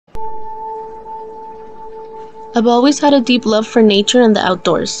I've always had a deep love for nature and the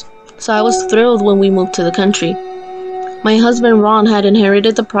outdoors, so I was thrilled when we moved to the country. My husband Ron had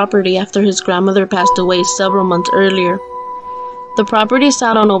inherited the property after his grandmother passed away several months earlier. The property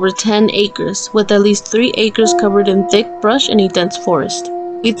sat on over 10 acres, with at least 3 acres covered in thick brush and a dense forest.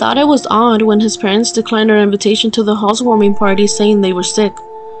 We thought it was odd when his parents declined our invitation to the housewarming party, saying they were sick.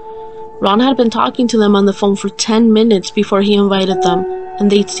 Ron had been talking to them on the phone for 10 minutes before he invited them,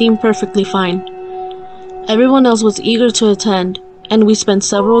 and they seemed perfectly fine. Everyone else was eager to attend, and we spent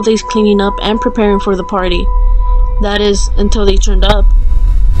several days cleaning up and preparing for the party. That is, until they turned up.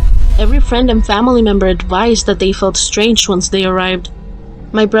 Every friend and family member advised that they felt strange once they arrived.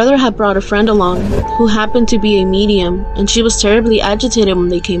 My brother had brought a friend along, who happened to be a medium, and she was terribly agitated when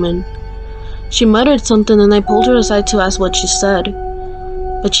they came in. She muttered something and I pulled her aside to ask what she said,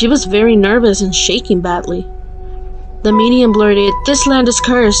 but she was very nervous and shaking badly. The medium blurted, "This land is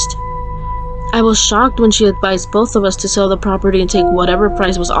cursed." I was shocked when she advised both of us to sell the property and take whatever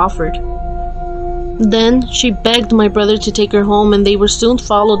price was offered. Then she begged my brother to take her home, and they were soon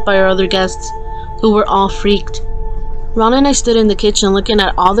followed by our other guests, who were all freaked. Ron and I stood in the kitchen looking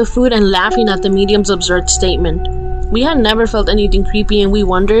at all the food and laughing at the medium's absurd statement. We had never felt anything creepy, and we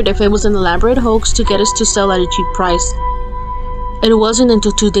wondered if it was an elaborate hoax to get us to sell at a cheap price. It wasn't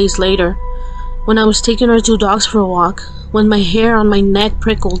until 2 days later, when I was taking our 2 dogs for a walk, when my hair on my neck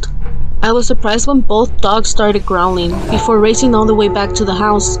prickled. I was surprised when both dogs started growling, before racing all the way back to the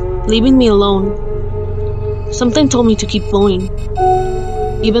house, leaving me alone. Something told me to keep going,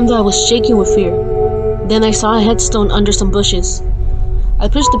 even though I was shaking with fear. Then I saw a headstone under some bushes. I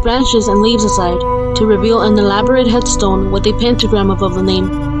pushed the branches and leaves aside to reveal an elaborate headstone with a pentagram above the name.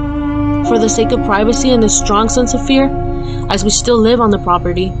 For the sake of privacy and a strong sense of fear, as we still live on the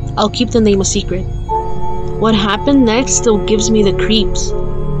property, I'll keep the name a secret. What happened next still gives me the creeps.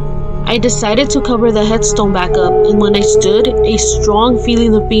 I decided to cover the headstone back up, and when I stood, a strong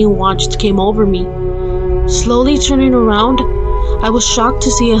feeling of being watched came over me. Slowly turning around, I was shocked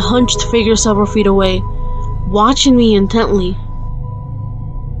to see a hunched figure several feet away, watching me intently.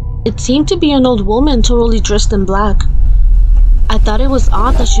 It seemed to be an old woman totally dressed in black. I thought it was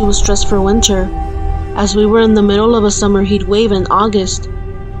odd that she was dressed for winter, as we were in the middle of a summer heat wave in August.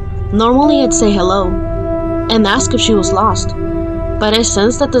 Normally I'd say hello, and ask if she was lost, but I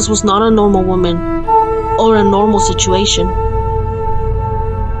sensed that this was not a normal woman, or a normal situation.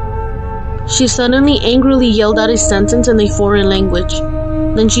 She suddenly angrily yelled out a sentence in a foreign language.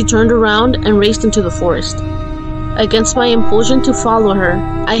 Then she turned around and raced into the forest. Against my impulsion to follow her,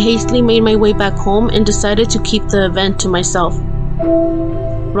 I hastily made my way back home and decided to keep the event to myself.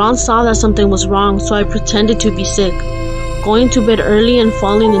 Ron saw that something was wrong, so I pretended to be sick, going to bed early and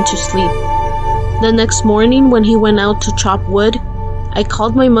falling into sleep. The next morning, when he went out to chop wood, I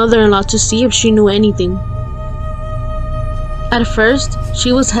called my mother-in-law to see if she knew anything. At first,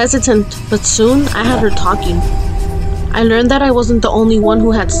 she was hesitant, but soon I had her talking. I learned that I wasn't the only one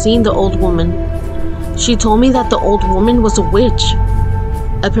who had seen the old woman. She told me that the old woman was a witch.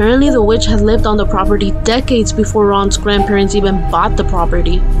 Apparently the witch had lived on the property decades before Ron's grandparents even bought the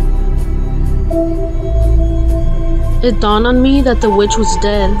property. It dawned on me that the witch was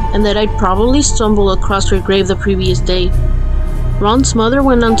dead, and that I'd probably stumbled across her grave the previous day. Ron's mother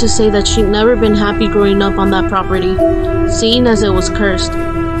went on to say that she'd never been happy growing up on that property, seeing as it was cursed.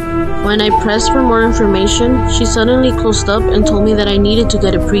 When I pressed for more information, she suddenly closed up and told me that I needed to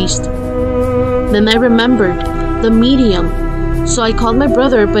get a priest. Then I remembered, the medium. So I called my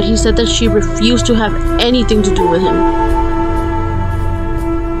brother, but he said that she refused to have anything to do with him.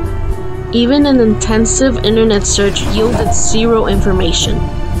 Even an intensive internet search yielded zero information,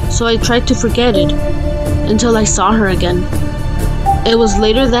 so I tried to forget it, until I saw her again. It was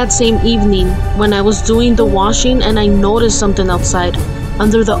later that same evening when I was doing the washing and I noticed something outside,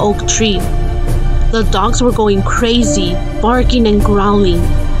 under the oak tree. The dogs were going crazy, barking and growling,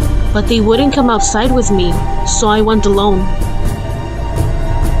 but they wouldn't come outside with me, so I went alone.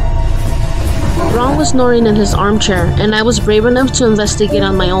 Ron was snoring in his armchair, and I was brave enough to investigate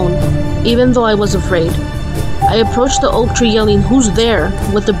on my own, even though I was afraid. I approached the oak tree yelling, "Who's there?"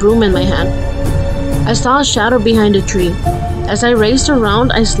 with the broom in my hand. I saw a shadow behind the tree. As I raced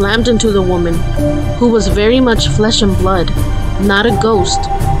around, I slammed into the woman, who was very much flesh and blood, not a ghost,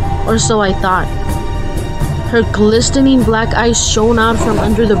 or so I thought. Her glistening black eyes shone out from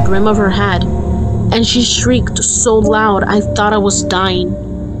under the brim of her hat, and she shrieked so loud I thought I was dying.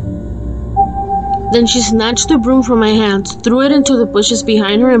 Then she snatched the broom from my hands, threw it into the bushes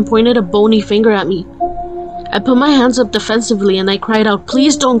behind her, and pointed a bony finger at me. I put my hands up defensively and I cried out,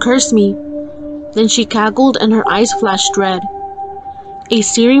 "Please don't curse me." Then she cackled and her eyes flashed red. A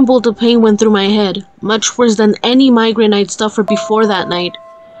searing bolt of pain went through my head, much worse than any migraine I'd suffered before that night.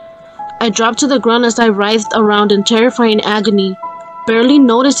 I dropped to the ground as I writhed around in terrifying agony, barely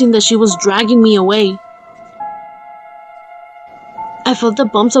noticing that she was dragging me away. I felt the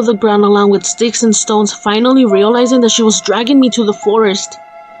bumps of the ground along with sticks and stones, finally realizing that she was dragging me to the forest.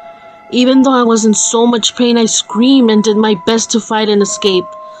 Even though I was in so much pain, I screamed and did my best to fight and escape,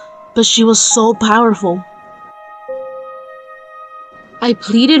 but she was so powerful. I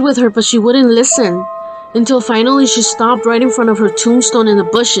pleaded with her, but she wouldn't listen, until finally she stopped right in front of her tombstone in the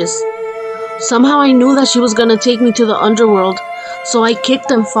bushes. Somehow I knew that she was gonna take me to the underworld, so I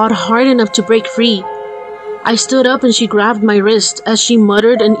kicked and fought hard enough to break free. I stood up and she grabbed my wrist as she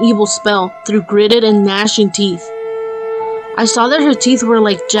muttered an evil spell through gritted and gnashing teeth. I saw that her teeth were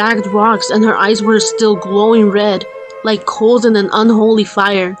like jagged rocks and her eyes were still glowing red, like coals in an unholy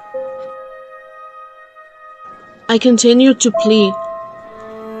fire. I continued to plead.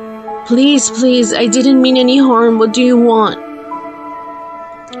 Please, please, I didn't mean any harm. What do you want?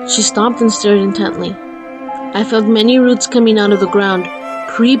 She stopped and stared intently. I felt many roots coming out of the ground,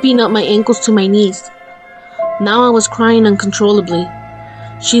 creeping up my ankles to my knees. Now I was crying uncontrollably.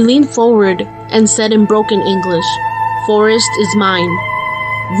 She leaned forward and said in broken English, "Forest is mine.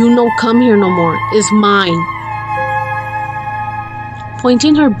 You no come here no more. Is mine."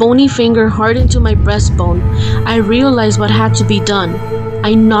 Pointing her bony finger hard into my breastbone, I realized what had to be done.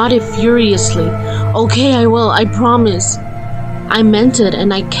 I nodded furiously. "Okay, I will, I promise." I meant it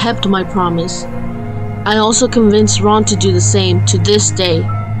and I kept my promise. I also convinced Ron to do the same to this day.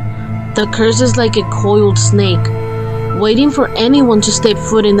 The curse is like a coiled snake, waiting for anyone to step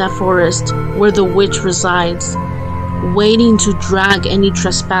foot in that forest where the witch resides, waiting to drag any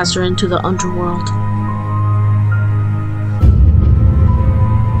trespasser into the underworld.